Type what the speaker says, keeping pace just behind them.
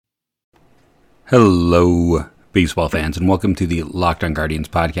Hello, baseball fans, and welcome to the Locked On Guardians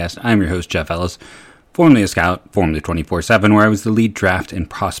podcast. I'm your host, Jeff Ellis, formerly a scout, formerly 24/7, where I was the lead draft and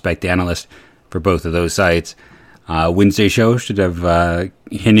prospect analyst for both of those sites. Wednesday show should have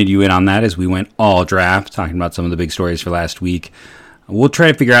hinted you in on that as we went all draft, talking about some of the big stories for last week. We'll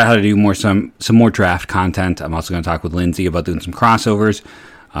try to figure out how to do some more draft content. I'm also going to talk with Lindsay about doing some crossovers.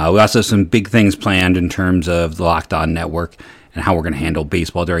 We also have some big things planned in terms of the Locked On Network and how we're going to handle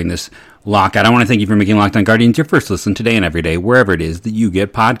baseball during this lockout. I want to thank you for making Locked On Guardians your first listen today and every day, wherever it is that you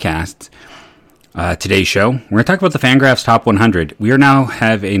get podcasts. Today's show, we're going to talk about the Fangraphs Top 100. We now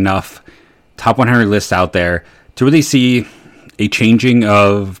have enough Top 100 lists out there to really see a changing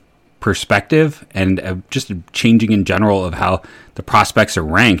of perspective and just a changing in general of how the prospects are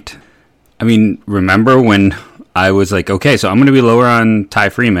ranked. I mean, remember when I was like, okay, so I'm going to be lower on Ty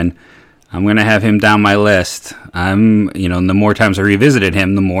Freeman. I'm going to have him down my list. And the more times I revisited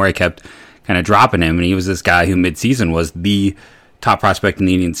him, the more I kept kind of dropping him. And he was this guy who midseason was the top prospect in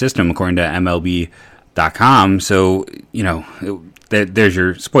the Indian system, according to MLB.com. So, there's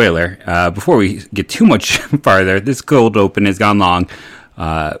your spoiler. Before we get too much farther, this cold open has gone long.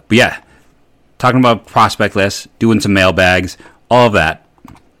 But yeah, talking about prospect lists, doing some mailbags, all of that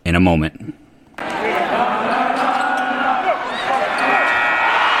in a moment.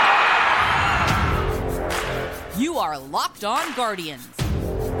 You are Locked On Guardians,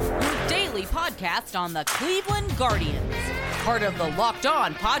 your daily podcast on the Cleveland Guardians, part of the Locked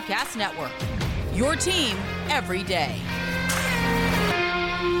On Podcast Network, your team every day.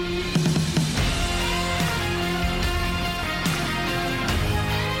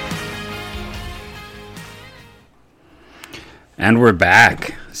 And we're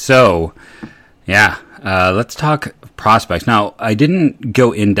back. So, let's talk prospects. Now, I didn't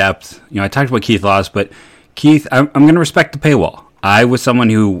go in depth. I talked about Keith Laws, but Keith, I'm going to respect the paywall. I was someone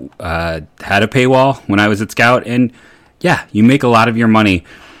who had a paywall when I was at Scout, and you make a lot of your money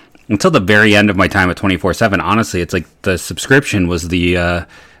until the very end of my time at 24/7. Honestly, it's like the subscription was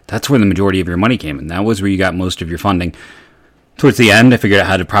that's where the majority of your money came, and that was where you got most of your funding. Towards the end, I figured out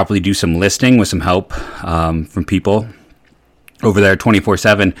how to properly do some listing with some help from people over there at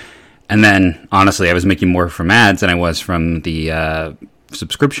 24/7. And then, honestly, I was making more from ads than I was from the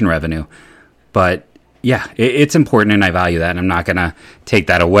subscription revenue. But it's important, and I value that, and I'm not going to take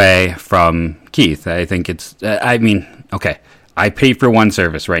that away from Keith. I think it's, okay, I pay for one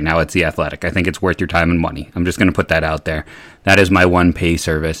service right now. It's The Athletic. I think it's worth your time and money. I'm just going to put that out there. That is my one pay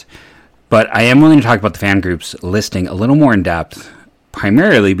service. But I am willing to talk about the fan groups listing a little more in depth,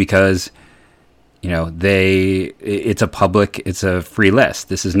 primarily because it's a free list.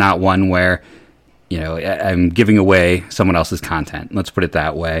 This is not one where, I'm giving away someone else's content. Let's put it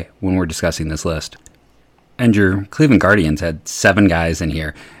that way when we're discussing this list. And your Cleveland Guardians had 7 guys in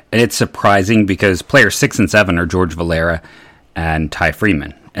here. And it's surprising because players 6 and 7 are George Valera and Ty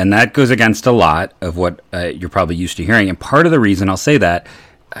Freeman. And that goes against a lot of what you're probably used to hearing. And part of the reason I'll say that,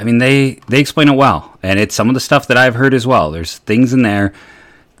 they explain it well. And it's some of the stuff that I've heard as well. There's things in there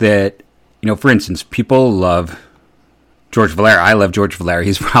that, for instance, people love George Valera. I love George Valera.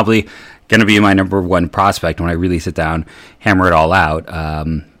 He's probably going to be my number one prospect when I really sit down, hammer it all out.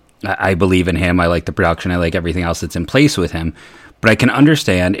 I believe in him. I like the production. I like everything else that's in place with him. But I can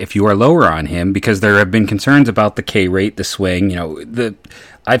understand if you are lower on him because there have been concerns about the K rate, the swing.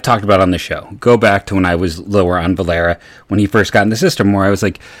 I've talked about on the show. Go back to when I was lower on Valera when he first got in the system, where I was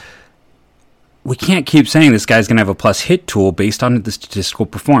like, we can't keep saying this guy's going to have a plus hit tool based on the statistical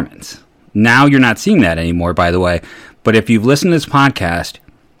performance. Now you're not seeing that anymore, by the way. But if you've listened to this podcast,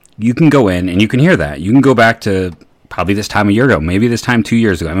 you can go in and you can hear that. You can go back to probably this time a year ago, maybe this time 2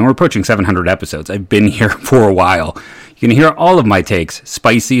 years ago. We're approaching 700 episodes. I've been here for a while. You can hear all of my takes,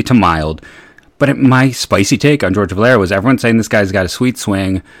 spicy to mild. But my spicy take on George Valera was everyone saying this guy's got a sweet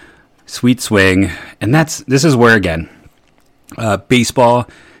swing. And this is where, again, baseball,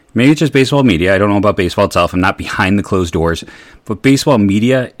 maybe it's just baseball media. I don't know about baseball itself. I'm not behind the closed doors. But baseball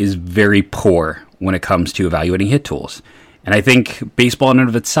media is very poor when it comes to evaluating hit tools. And I think baseball in and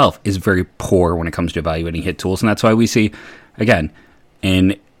of itself is very poor when it comes to evaluating hit tools. And that's why we see, again,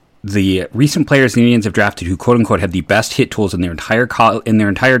 in the recent players the Indians have drafted who, quote-unquote, had the best hit tools in their entire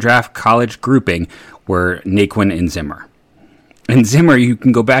draft college grouping were Naquin and Zimmer. And Zimmer, you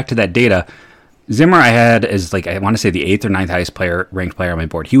can go back to that data. Zimmer I had as, I want to say the 8th or 9th highest ranked player on my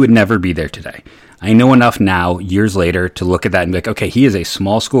board. He would never be there today. I know enough now, years later, to look at that and be like, okay, he is a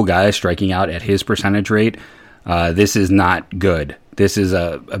small school guy striking out at his percentage rate. This is not good. This is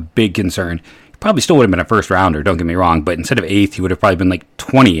a big concern. Probably still would have been a first rounder, don't get me wrong, but instead of 8th, he would have probably been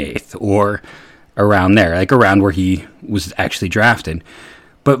 28th or around there, around where he was actually drafted.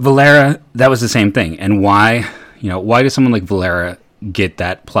 But Valera, that was the same thing. And why does someone like Valera get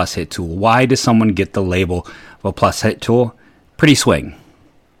that plus hit tool? Why does someone get the label of a plus hit tool? Pretty swing,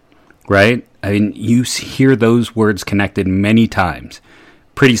 right? I mean, you hear those words connected many times.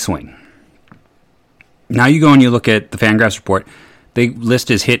 Pretty swing. Now you go and you look at the Fangraphs report. They list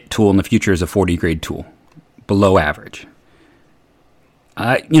his hit tool in the future as a 40 grade tool, below average.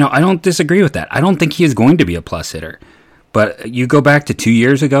 I don't disagree with that. I don't think he is going to be a plus hitter. But you go back to 2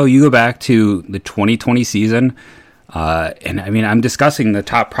 years ago, you go back to the 2020 season, and I mean, I'm discussing the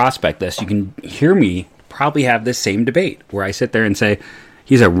top prospect list. You can hear me probably have this same debate where I sit there and say,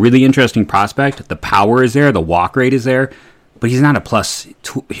 he's a really interesting prospect. The power is there, the walk rate is there, but he's not a plus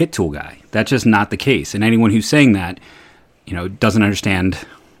hit tool guy. That's just not the case. And anyone who's saying that, doesn't understand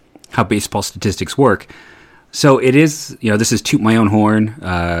how baseball statistics work. So it is, this is toot my own horn.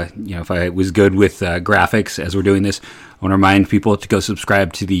 If I was good with graphics as we're doing this, I want to remind people to go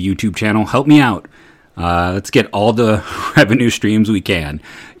subscribe to the YouTube channel. Help me out. Let's get all the revenue streams we can.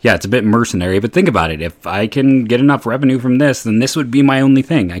 Yeah, it's a bit mercenary, but think about it. If I can get enough revenue from this, then this would be my only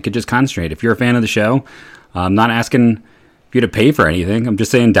thing. I could just concentrate. If you're a fan of the show, I'm not asking you to pay for anything. I'm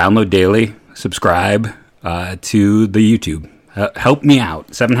just saying download daily, subscribe to the YouTube. Help me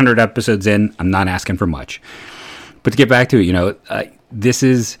out. 700 episodes in, I'm not asking for much. But to get back to it, this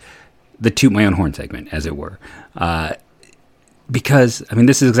is the toot my own horn segment, as it were. Because, I mean,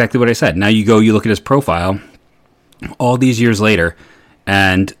 this is exactly what I said. Now you look at his profile all these years later,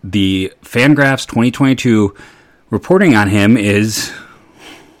 and the Fangraphs 2022 reporting on him is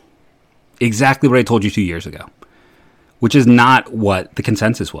exactly what I told you 2 years ago, which is not what the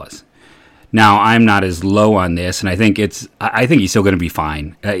consensus was. Now, I'm not as low on this, and I think he's still going to be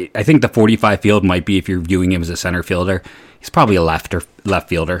fine. I think the 45 field might be, if you're viewing him as a center fielder, he's probably a left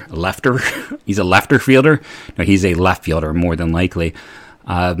fielder. He's a lefter fielder? No, he's a left fielder, more than likely.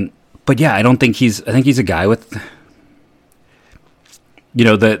 But yeah, I think he's a guy with,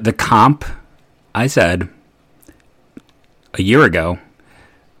 the comp, I said a year ago,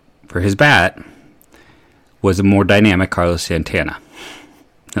 for his bat, was a more dynamic Carlos Santana.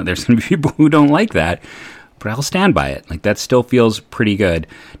 Now, there's going to be people who don't like that, but I'll stand by it. Like, that still feels pretty good.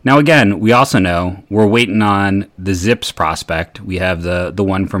 Now, again, we also know we're waiting on the Zips prospect. We have the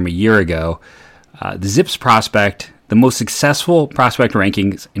one from a year ago. The Zips prospect, the most successful prospect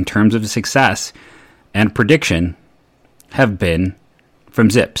rankings in terms of success and prediction have been from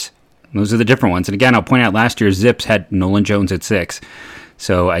Zips. Those are the different ones. And again, I'll point out last year, Zips had Nolan Jones at 6.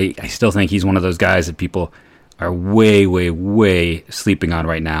 So I still think he's one of those guys that people are way, way, way sleeping on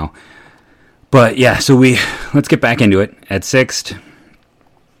right now. But yeah, so let's get back into it. At 6th,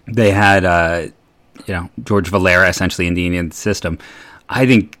 they had George Valera essentially in the Indian system. I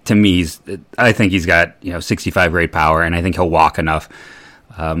think he's got 65 grade power, and I think he'll walk enough.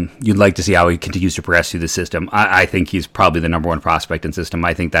 You'd like to see how he continues to progress through the system. I think he's probably the number one prospect in system.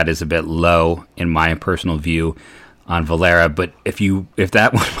 I think that is a bit low in my personal view on Valera. But if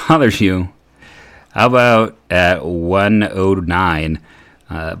that one bothers you, how about at 109?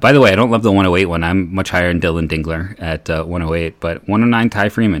 By the way, I don't love the 108 one. I'm much higher than Dylan Dingler at 108. But 109, Ty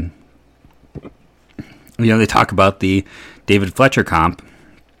Freeman. They talk about the David Fletcher comp,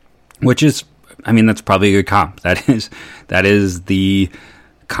 which is, that's probably a good comp. That is the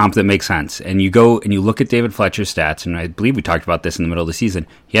comp that makes sense. And you go and you look at David Fletcher's stats, and I believe we talked about this in the middle of the season.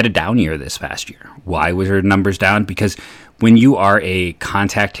 He had a down year this past year. Why was her numbers down? Because when you are a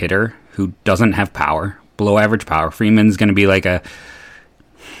contact hitter who doesn't have power, below average power, Freeman's going to be like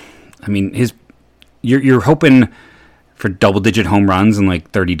you're hoping for double-digit home runs and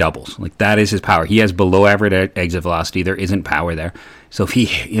like 30 doubles. Like, that is his power. He has below average exit velocity. There isn't power there. So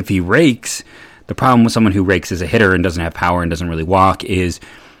if he rakes, the problem with someone who rakes as a hitter and doesn't have power and doesn't really walk is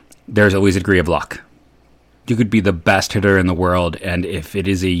there's always a degree of luck. You could be the best hitter in the world, and if it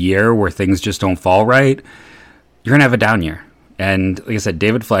is a year where things just don't fall right, you're going to have a down year. And like I said,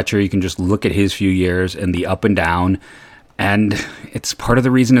 David Fletcher, you can just look at his few years and the up and down, and it's part of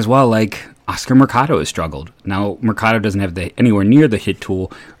the reason as well, like Oscar Mercado has struggled. Now, Mercado doesn't have anywhere near the hit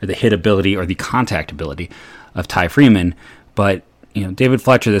tool or the hit ability or the contact ability of Ty Freeman, but David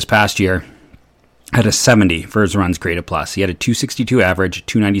Fletcher this past year had a 70 for his runs created plus. He had a 262 average,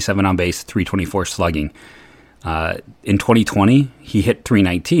 297 on base, 324 slugging. In 2020, he hit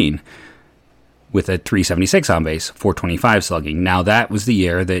 319 with a 376 on base, 425 slugging. Now, that was the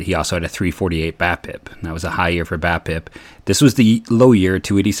year that he also had a 348 BABIP. That was a high year for BABIP. This was the low year,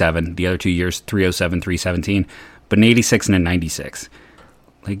 287. The other 2 years, 307, 317, but an 86 and a 96.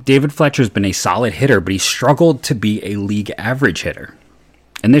 Like, David Fletcher's been a solid hitter, but he struggled to be a league average hitter.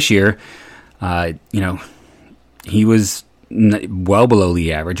 And this year, he was well below league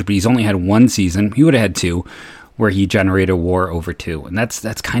average, but he's only had one season. He would have had two where he generated WAR over 2. And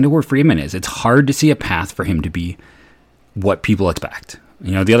that's kind of where Freeman is. It's hard to see a path for him to be what people expect.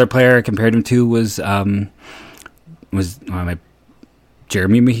 The other player I compared him to was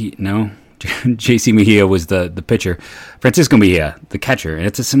Jeremy Mejia. No, JC Mejia was the pitcher. Francisco Mejia, the catcher. And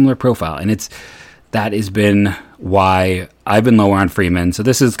it's a similar profile. And that has been why I've been lower on Freeman. So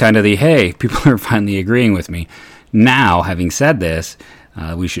this is kind of hey, people are finally agreeing with me. Now, having said this,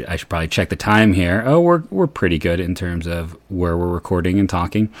 I should probably check the time here. Oh, we're pretty good in terms of where we're recording and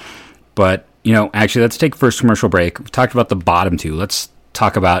talking. But, actually, let's take first commercial break. We've talked about the bottom 2. Let's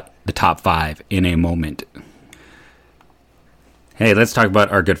talk about the top 5 in a moment. Hey, let's talk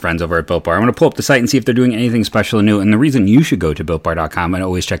about our good friends over at Built Bar. I'm going to pull up the site and see if they're doing anything special and new. And the reason you should go to BuiltBar.com and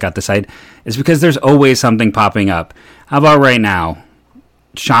always check out the site is because there's always something popping up. How about right now?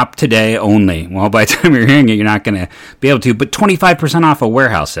 Shop today only. Well, by the time you're hearing it, you're not going to be able to. But 25% off a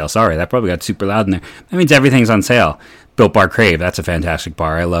warehouse sale. Sorry, that probably got super loud in there. That means everything's on sale. Built Bar Crave, that's a fantastic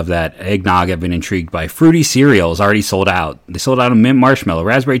bar. I love that. Eggnog, I've been intrigued by. Fruity cereals already sold out. They sold out of mint marshmallow,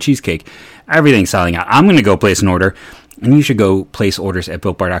 raspberry cheesecake. Everything's selling out. I'm going to go place an order. And you should go place orders at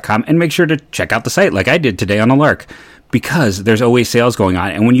BuiltBar.com and make sure to check out the site like I did today on a lark. Because there's always sales going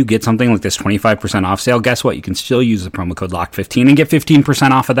on. And when you get something like this 25% off sale, guess what? You can still use the promo code LOCK15 and get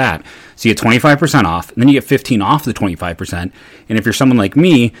 15% off of that. So you get 25% off, and then you get 15 off the 25%. And if you're someone like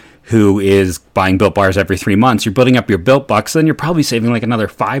me who is buying Built Bars every 3 months, you're building up your Built Bucks, then you're probably saving like another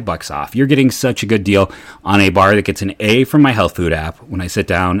 $5 off. You're getting such a good deal on a bar that gets an A from my health food app when I sit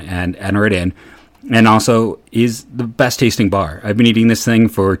down and enter it in. And also is the best tasting bar. I've been eating this thing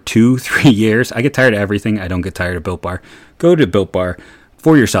for 2-3 years. I get tired of everything. I don't get tired of Built Bar. Go to Built Bar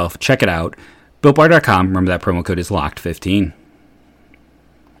for yourself. Check it out. BuiltBar.com. Remember that promo code is LOCKED15.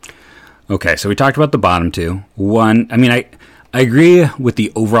 Okay, so we talked about the bottom 2. One, I agree with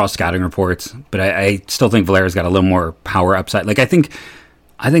the overall scouting reports, but I still think Valera's got a little more power upside. I think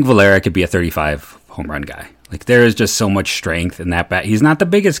Valera could be a 35 home run guy. There is just so much strength in that bat. He's not the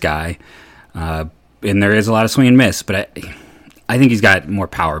biggest guy. And there is a lot of swing and miss, but I think he's got more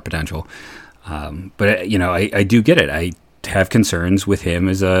power potential. But I do get it. I have concerns with him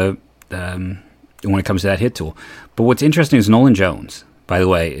as when it comes to that hit tool. But what's interesting is Nolan Jones, by the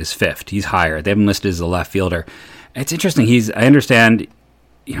way, is 5th. He's higher. They have him listed as a left fielder. It's interesting. I understand,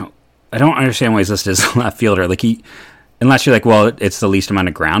 I don't understand why he's listed as a left fielder. Unless you're well, it's the least amount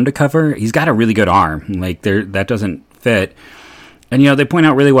of ground to cover. He's got a really good arm. That doesn't fit. And, they point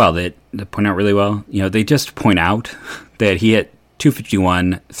out really well they just point out that he hit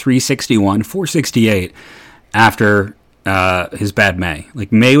 251, 361, 468 after his bad May.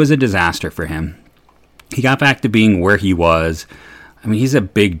 May was a disaster for him. He got back to being where he was. He's a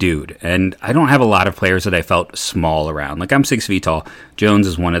big dude, and I don't have a lot of players that I felt small around. I'm 6 feet tall. Jones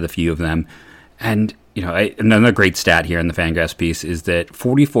is one of the few of them. And, another great stat here in the Fangraphs piece is that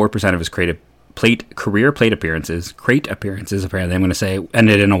 44% of his career crate appearances, apparently, I'm going to say,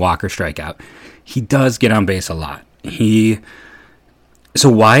 ended in a walk or strikeout. He does get on base a lot. So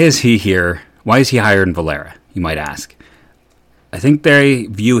why is he here? Why is he higher than Valera, you might ask? I think they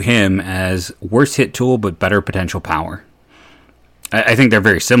view him as worse hit tool, but better potential power. I think they're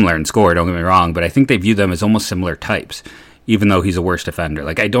very similar in score, don't get me wrong, but I think they view them as almost similar types, even though he's a worse defender.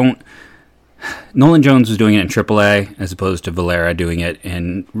 Nolan Jones was doing it in AAA as opposed to Valera doing it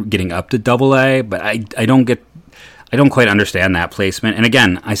and getting up to AA, but I don't quite understand that placement. And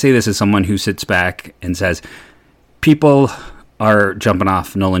again, I say this as someone who sits back and says, people are jumping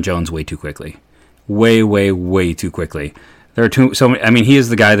off Nolan Jones way too quickly. Way, way, way too quickly. He is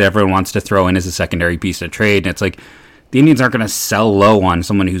the guy that everyone wants to throw in as a secondary piece to trade, and it's the Indians aren't going to sell low on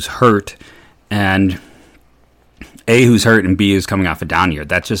someone who's hurt, and A, who's hurt, and B, who's coming off a down year.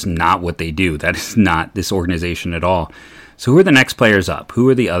 That's just not what they do. That is not this organization at all. So who are the next players up? Who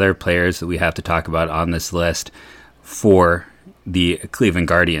are the other players that we have to talk about on this list for the Cleveland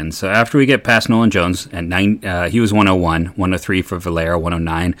Guardians? So after we get past Nolan Jones, at 9, he was 101, 103 for Valera,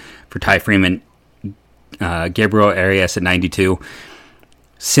 109 for Ty Freeman, Gabriel Arias at 92.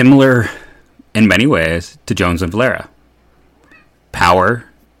 Similar in many ways to Jones and Valera. Power,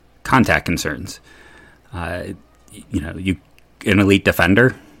 contact concerns. An elite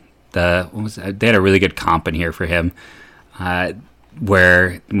defender. They had a really good comp in here for him,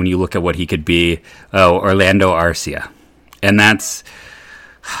 where when you look at what he could be, Orlando Arcia. And I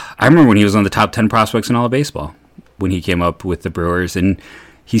remember when he was on the top 10 prospects in all of baseball, when he came up with the Brewers, and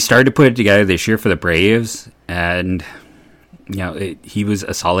he started to put it together this year for the Braves, and he was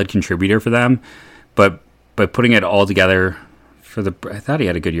a solid contributor for them, but putting it all together I thought he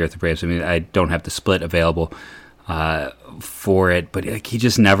had a good year at the Braves. I don't have the split available for it, but like, he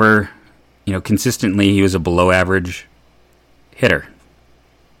just never, consistently he was a below average hitter.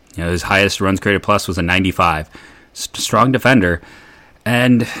 His highest runs created plus was a 95. Strong defender.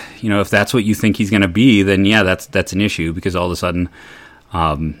 And, if that's what you think he's going to be, then yeah, that's an issue, because all of a sudden,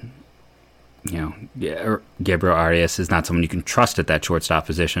 Gabriel Arias is not someone you can trust at that shortstop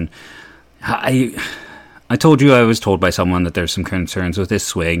position. I told you I was told by someone that there's some concerns with his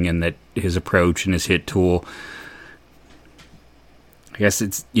swing and that his approach and his hit tool. I guess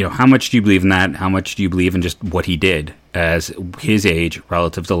it's, how much do you believe in that? How much do you believe in just what he did as his age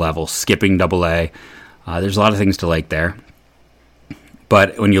relative to level, skipping AA? There's a lot of things to like there.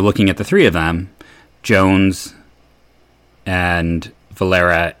 But when you're looking at the three of them, Jones and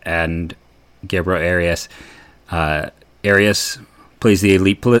Valera and Gabriel Arias, Arias plays the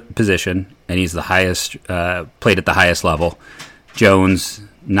elite position, and he's the highest, played at the highest level. Jones,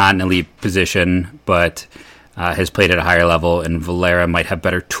 not an elite position, but has played at a higher level, and Valera might have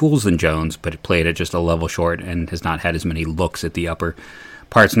better tools than Jones, but played at just a level short and has not had as many looks at the upper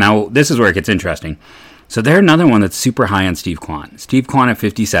parts. Now, this is where it gets interesting. So they're another one that's super high on Steve Kwan. Steve Kwan at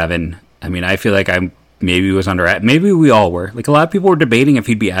 57. I mean, I feel like maybe we all were. Like, a lot of people were debating if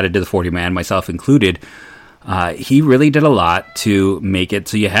he'd be added to the 40-man, myself included. He really did a lot to make it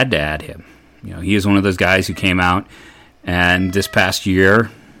so you had to add him. He is one of those guys who came out, and this past year,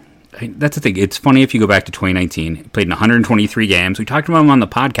 that's the thing. It's funny if you go back to 2019. He played in 123 games. We talked about him on the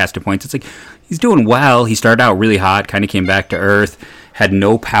podcast at points. It's like, he's doing well. He started out really hot, kind of came back to earth, had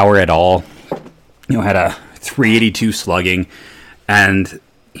no power at all. Had a 382 slugging. And,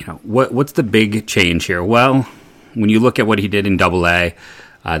 what's the big change here? Well, when you look at what he did in AA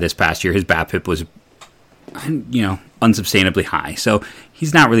this past year, his BABIP was, unsustainably high. So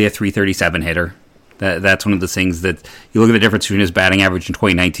he's not really a 337 hitter. That's one of the things that you look at the difference between his batting average in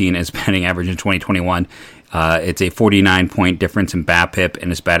 2019 and his batting average in 2021. It's a 49-point difference in BABIP,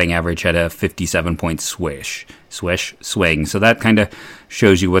 and his batting average had a 57-point swing. So that kind of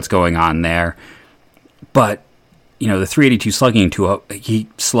shows you what's going on there. But, the 382 slugging, he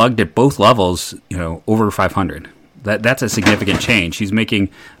slugged at both levels, over 500. That's a significant change. He's making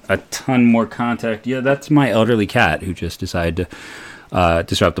a ton more contact. Yeah, that's my elderly cat who just decided to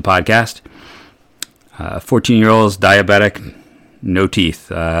disrupt the podcast. 14-year-old, diabetic, no teeth.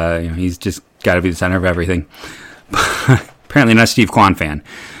 He's just got to be the center of everything. Apparently not a Steve Kwan fan.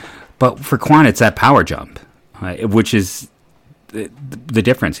 But for Kwan, it's that power jump, which is the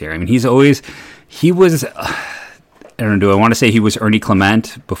difference here. I mean, he was, I don't know, do I want to say he was Ernie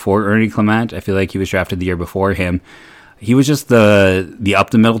Clement before Ernie Clement? I feel like he was drafted the year before him. He was just the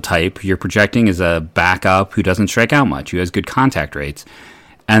up-the-middle type. You're projecting as a backup who doesn't strike out much, who has good contact rates.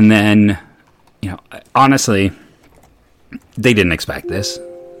 And then, honestly, they didn't expect this.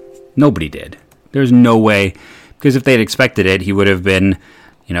 Nobody did. There's no way, because if they'd expected it, he would have been,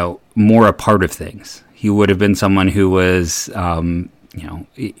 more a part of things. He would have been someone who was,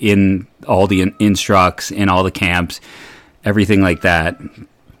 in all the instructs, in all the camps, everything like that.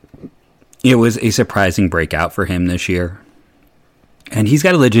 It was a surprising breakout for him this year. And he's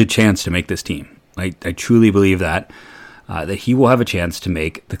got a legit chance to make this team. I truly believe that he will have a chance to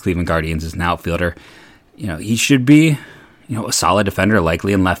make the Cleveland Guardians as an outfielder. He should be, a solid defender,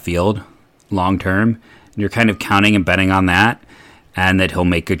 likely in left field long term. And you're kind of counting and betting on that, and that he'll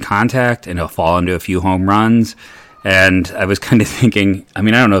make good contact and he'll fall into a few home runs. And I was kind of thinking, I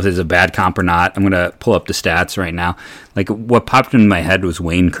don't know if this is a bad comp or not. I'm going to pull up the stats right now. Like, what popped into my head was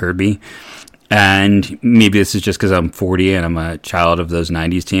Wayne Kirby. And maybe this is just because I'm 40 and I'm a child of those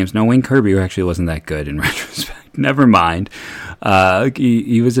 90s teams. No, Wayne Kirby actually wasn't that good in retrospect. Never mind.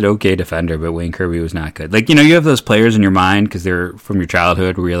 He was an okay defender, but Wayne Kirby was not good. Like, you have those players in your mind because they're from your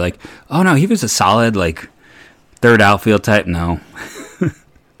childhood where you're like, oh no, he was a solid, third outfield type. No,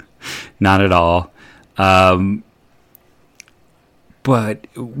 not at all. But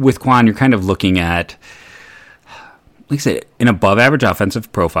with Kwan, you're kind of looking at, like I said, an above-average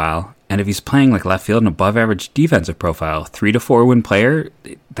offensive profile, and if he's playing left field, an above-average defensive profile, 3 to 4 win player,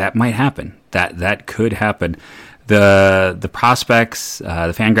 that might happen. That could happen. The prospects,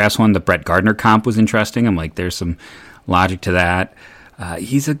 the Fangraphs one, the Brett Gardner comp was interesting. I'm like, there's some logic to that.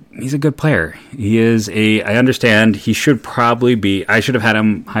 He's a good player. He is I understand he should probably be. I should have had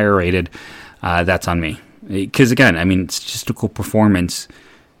him higher rated. That's on me. Because, again, statistical performance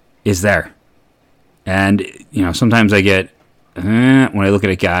is there. And, sometimes I get, when I look at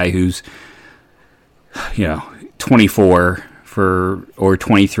a guy who's, 24 or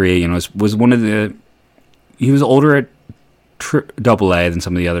 23, was one of the, he was older at AA than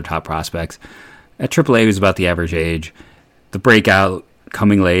some of the other top prospects. At AAA, he was about the average age. The breakout,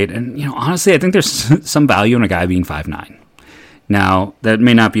 coming late. And, honestly, I think there's some value in a guy being 5'9". Now, that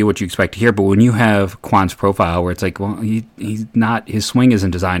may not be what you expect to hear, but when you have Kwon's profile where it's like, well, he's not, his swing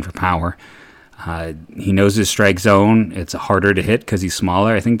isn't designed for power. He knows his strike zone. It's harder to hit because he's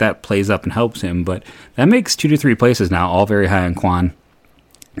smaller. I think that plays up and helps him, but that makes 2 to 3 places now all very high on Kwon.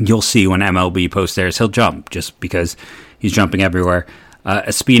 You'll see when MLB posts theirs, he'll jump just because he's jumping everywhere.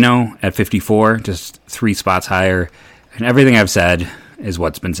 Espino at 54, just 3 spots higher. And everything I've said is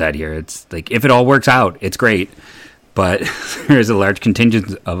what's been said here. It's like, if it all works out, it's great. But there's a large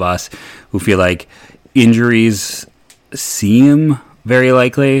contingent of us who feel like injuries seem very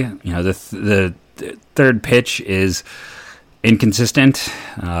likely. The third pitch is inconsistent.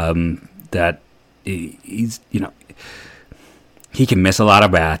 That he's, he can miss a lot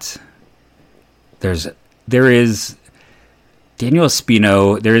of bats. There is Daniel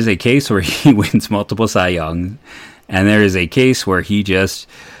Espino. There is a case where he wins multiple Cy Young, and there is a case where he just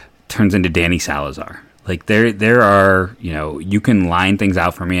turns into Danny Salazar. Like there are, you can line things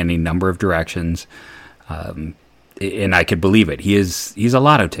out for me in any number of directions, and I could believe it. He's a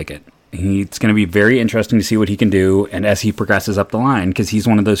lotto ticket. It's going to be very interesting to see what he can do, and as he progresses up the line, because he's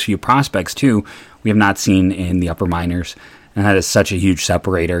one of those few prospects too we have not seen in the upper minors, and that is such a huge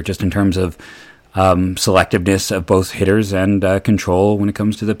separator just in terms of selectiveness of both hitters and control when it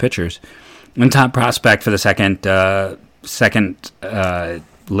comes to the pitchers. And top prospect for the second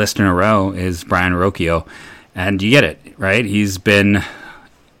list in a row is Brayan Rocchio, and you get it, right? He's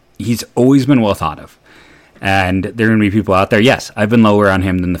always been well thought of, and there are going to be people out there. Yes, I've been lower on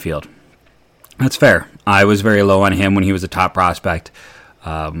him than the field. That's fair. I was very low on him when he was a top prospect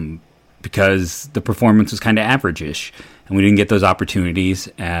because the performance was kind of average-ish, and we didn't get those opportunities.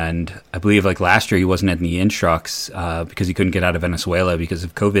 And I believe like last year he wasn't in the instructs because he couldn't get out of Venezuela because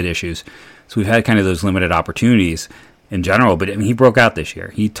of COVID issues. So we've had kind of those limited opportunities in general, but he broke out this year.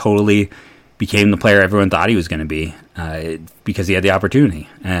 He totally became the player everyone thought he was going to be because he had the opportunity,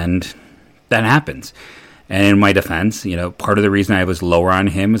 and that happens. And in my defense, part of the reason I was lower on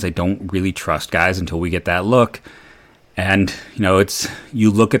him is I don't really trust guys until we get that look. And it's,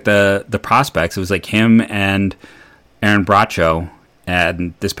 you look at the prospects. It was like him and Aaron Bracho,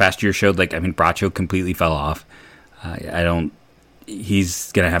 and this past year showed Bracho completely fell off.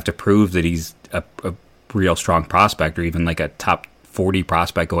 He's going to have to prove that he's a real strong prospect, or even like a top 40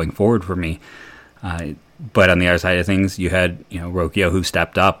 prospect going forward for me. But on the other side of things, you had Rocchio, who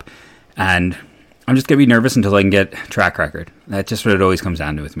stepped up, and I'm just gonna be nervous until I can get track record. That's just what it always comes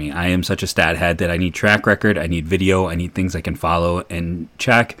down to with me. I am such a stat head that I need track record, I need video, I need things I can follow and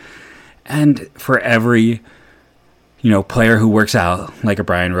check. And for every player who works out like a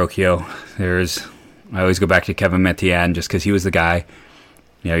Brayan Rocchio, I always go back to Kevin Metienne just because he was the guy.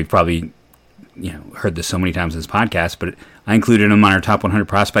 You've probably heard this so many times in this podcast, but I included him on our top 100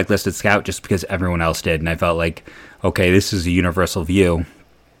 prospect list at Scout just because everyone else did, and I felt like, okay, this is a universal view.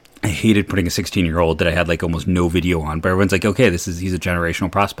 I hated putting a 16-year-old that I had almost no video on, but everyone's like, okay, he's a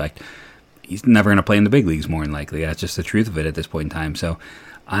generational prospect. He's never going to play in the big leagues, more than likely. That's just the truth of it at this point in time. So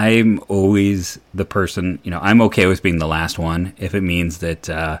I'm always the person, I'm okay with being the last one if it means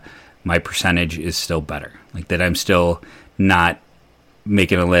that my percentage is still better, that I'm still not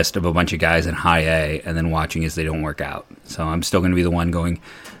making a list of a bunch of guys in high A and then watching as they don't work out. So I'm still going to be the one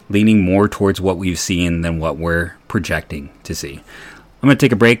leaning more towards what we've seen than what we're projecting to see. I'm going to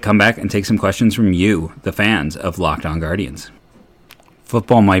take a break, come back, and take some questions from you, the fans of Locked On Guardians.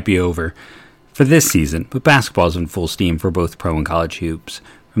 Football might be over for this season, but basketball is in full steam for both pro and college hoops.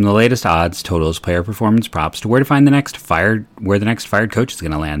 From the latest odds, totals, player performance props, to where to find where the next fired coach is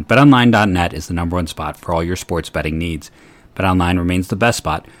going to land, BetOnline.net is the number one spot for all your sports betting needs. BetOnline remains the best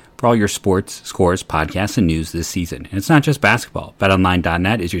spot for all your sports, scores, podcasts, and news this season. And it's not just basketball.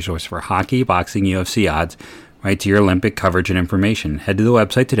 BetOnline.net is your source for hockey, boxing, UFC odds, right to your Olympic coverage and information. Head to the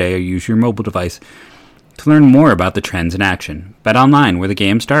website today or use your mobile device to learn more about the trends in action. BetOnline, where the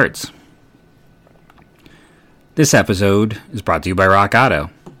game starts. This episode is brought to you by Rock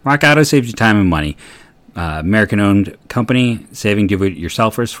Auto. Rock Auto saves you time and money. American-owned company, saving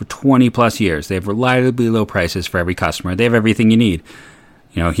do-it-yourselfers for 20-plus years. They have reliably low prices for every customer. They have everything you need.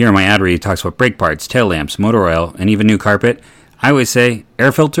 Here in my ad read, it talks about brake parts, tail lamps, motor oil, and even new carpet. I always say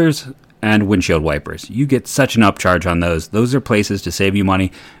air filters and windshield wipers. You get such an upcharge on those. Those are places to save you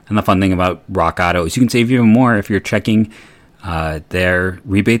money. And the fun thing about Rock Auto is you can save even more if you're checking their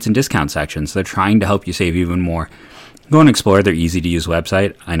rebates and discount sections. They're trying to help you save even more. Go and explore their easy-to-use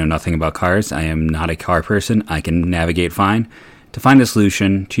website. I know nothing about cars. I am not a car person. I can navigate fine. To find a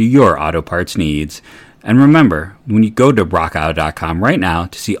solution to your auto parts needs, And remember, when you go to rockauto.com right now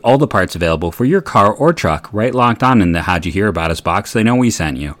to see all the parts available for your car or truck, right locked on in the How'd You Hear About Us box, they know we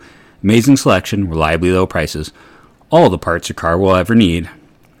sent you. Amazing selection, reliably low prices, all the parts your car will ever need.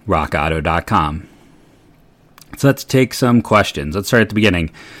 rockauto.com. So let's take some questions. Let's start at the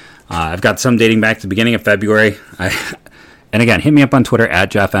beginning. I've got some dating back to the beginning of February. And again, hit me up on Twitter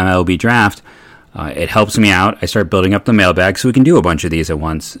at JeffMLBDraft. It helps me out. I start building up the mailbag so we can do a bunch of these at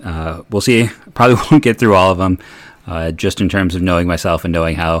once. We'll see. Probably won't get through all of them, just in terms of knowing myself and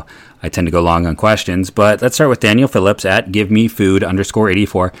knowing how I tend to go long on questions. But let's start with Daniel Phillips at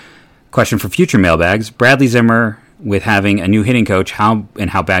GiveMeFood_84. Question for future mailbags. Bradley Zimmer, with having a new hitting coach, how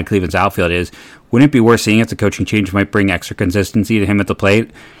bad Cleveland's outfield is, wouldn't it be worth seeing if the coaching change might bring extra consistency to him at the plate?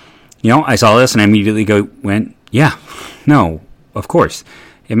 I saw this and I immediately went, yeah, no, of course.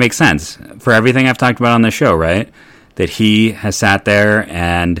 It makes sense for everything I've talked about on the show, right? That he has sat there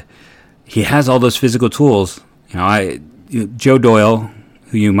and he has all those physical tools. Joe Doyle,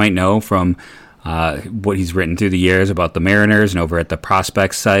 who you might know from what he's written through the years about the Mariners and over at the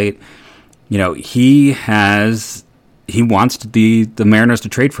Prospects site, he wants the Mariners to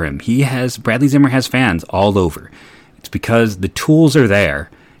trade for him. Bradley Zimmer has fans all over. It's because the tools are there.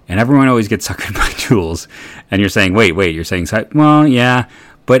 And everyone always gets suckered by tools. And you're saying, wait, you're saying, well, yeah.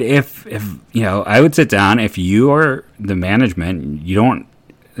 But if I would sit down, if you are the management,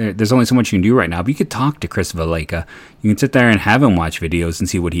 there's only so much you can do right now. But you could talk to Chris Valaika. You can sit there and have him watch videos and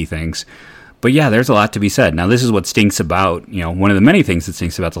see what he thinks. But yeah, there's a lot to be said. Now, this is what stinks about, one of the many things that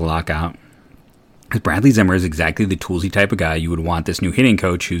stinks about the lockout. Because Bradley Zimmer is exactly the toolsy type of guy you would want this new hitting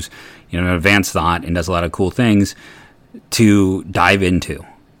coach who's, an advanced thought and does a lot of cool things to dive into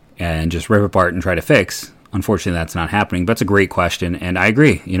and just rip apart and try to fix. Unfortunately, that's not happening. But that's a great question, and I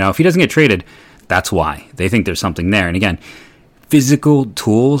agree. If he doesn't get traded, that's why. They think there's something there. And again, physical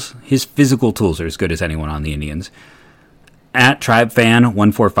tools, his physical tools are as good as anyone on the Indians. At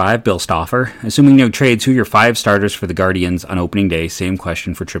TribeFan145, Bill Stauffer, assuming no trades, who are your 5 starters for the Guardians on opening day? Same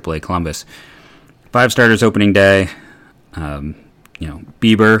question for AAA Columbus. 5 starters opening day,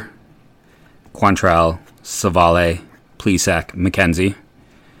 Bieber, Quantrill, Savale, Plesac, McKenzie.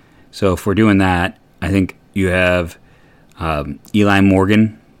 So if we're doing that, I think you have Eli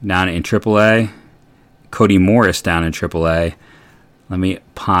Morgan down in AAA, Cody Morris down in AAA. Let me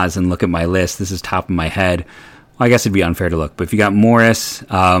pause and look at my list. This is top of my head. Well, I guess it'd be unfair to look, but if you got Morris,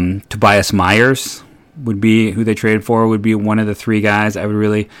 Tobias Myers would be who they traded for, would be one of the 3 guys I would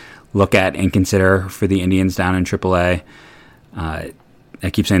really look at and consider for the Indians down in AAA. I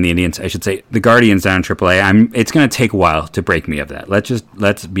keep saying the Indians. I should say the Guardians down in AAA. It's going to take a while to break me of that.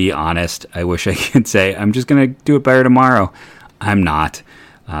 Let's be honest. I wish I could say I'm just going to do it better tomorrow. I'm not.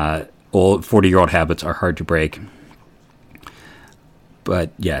 Old 40-year-old habits are hard to break.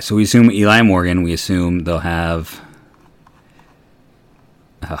 But yeah, so we assume Eli Morgan. We assume they'll have.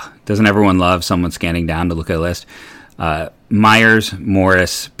 Doesn't everyone love someone scanning down to look at a list? Myers,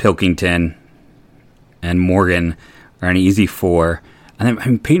 Morris, Pilkington, and Morgan are an easy 4. And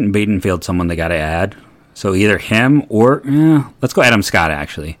then Peyton Badenfield's someone they got to add. So either him or let's go Adam Scott,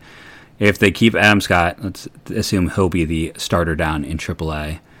 actually. If they keep Adam Scott, let's assume he'll be the starter down in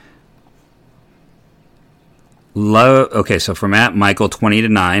AAA. Okay, so from at Michael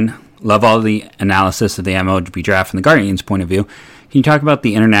 20-9, love all the analysis of the MLB draft from the Guardians' point of view. Can you talk about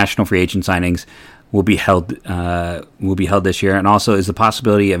the international free agent signings will be held this year, and also is the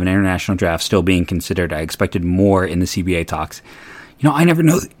possibility of an international draft still being considered? I expected more in the CBA talks. I never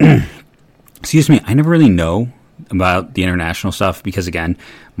know. Excuse me. I never really know about the international stuff because, again,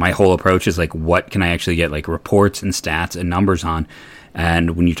 my whole approach is what can I actually get reports and stats and numbers on?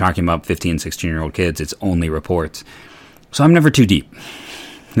 And when you're talking about 15, 16-year-old kids, it's only reports. So I'm never too deep.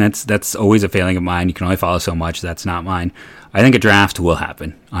 That's always a failing of mine. You can only follow so much. That's not mine. I think a draft will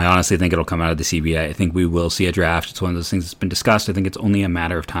happen. I honestly think it'll come out of the CBA. I think we will see a draft. It's one of those things that's been discussed. I think it's only a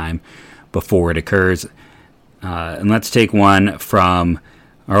matter of time before it occurs. And let's take one from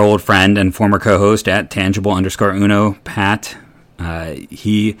our old friend and former co-host at tangible_uno, Pat.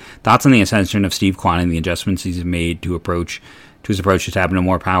 He thoughts on the ascension of Steve Kwan and the adjustments he's made to his approach to tapping into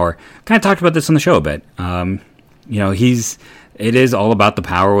more power. Kind of talked about this on the show a bit. It is all about the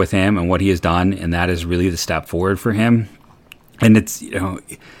power with him and what he has done, and that is really the step forward for him. And it's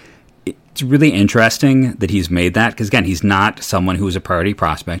really interesting that he's made that because, again, he's not someone who was a priority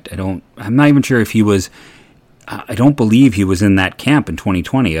prospect. I'm not even sure if he was. I don't believe he was in that camp in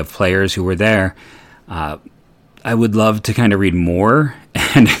 2020 of players who were there. I would love to kind of read more,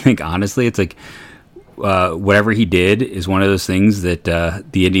 and I think honestly, it's whatever he did is one of those things that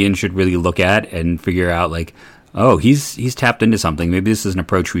the Indians should really look at and figure out oh, he's tapped into something. Maybe this is an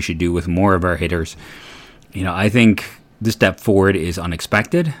approach we should do with more of our hitters. I think the step forward is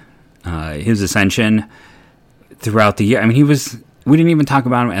unexpected. His ascension throughout the year. We didn't even talk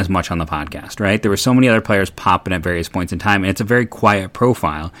about him as much on the podcast, right? There were so many other players popping at various points in time, and it's a very quiet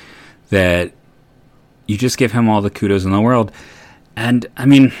profile that you just give him all the kudos in the world. And,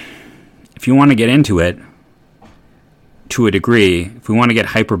 if you want to get into it to a degree, if we want to get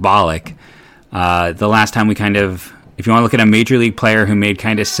hyperbolic, the last time if you want to look at a major league player who made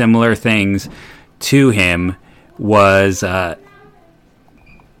kind of similar things to him was...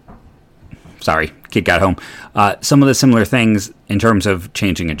 Sorry, kid got home. Some of the similar things in terms of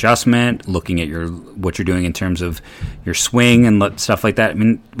changing adjustment, looking at what you're doing in terms of your swing and stuff like that.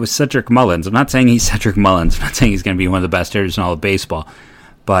 With Cedric Mullins, I'm not saying he's Cedric Mullins. I'm not saying he's going to be one of the best hitters in all of baseball.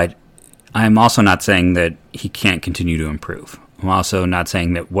 But I'm also not saying that he can't continue to improve. I'm also not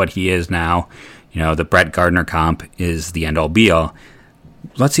saying that what he is now, the Brett Gardner comp is the end-all be-all.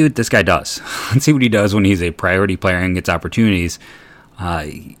 Let's see what this guy does. Let's see what he does when he's a priority player and gets opportunities.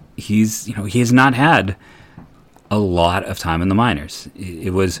 He has not had a lot of time in the minors.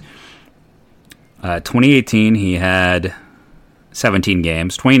 It was 2018, he had 17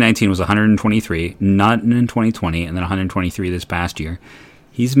 games. 2019 was 123, none in 2020, and then 123 this past year.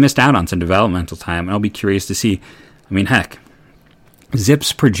 He's missed out on some developmental time, and I'll be curious to see. Heck,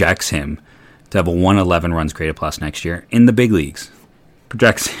 Zips projects him to have a 111 runs created plus next year in the big leagues.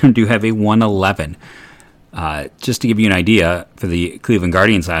 Projects him to have a 111. Just to give you an idea, for the Cleveland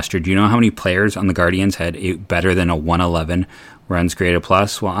Guardians last year, do you know how many players on the Guardians had better than a 111 runs created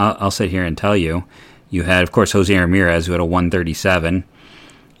plus? Well, I'll sit here and tell you. You had, of course, Jose Ramirez, who had a 137.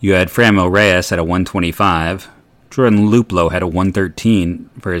 You had Franmil Reyes at a 125. Jordan Luplow had a 113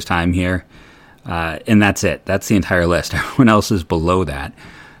 for his time here. And that's it. That's the entire list. Everyone else is below that.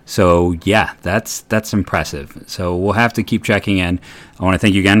 So, yeah, that's impressive. So we'll have to keep checking in. I want to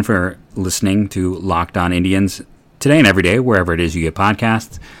thank you again for listening to Locked On Indians today and every day, wherever it is you get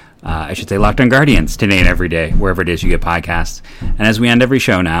podcasts. I should say Locked On Guardians today and every day, wherever it is you get podcasts. And as we end every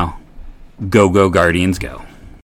show now, go Guardians, go.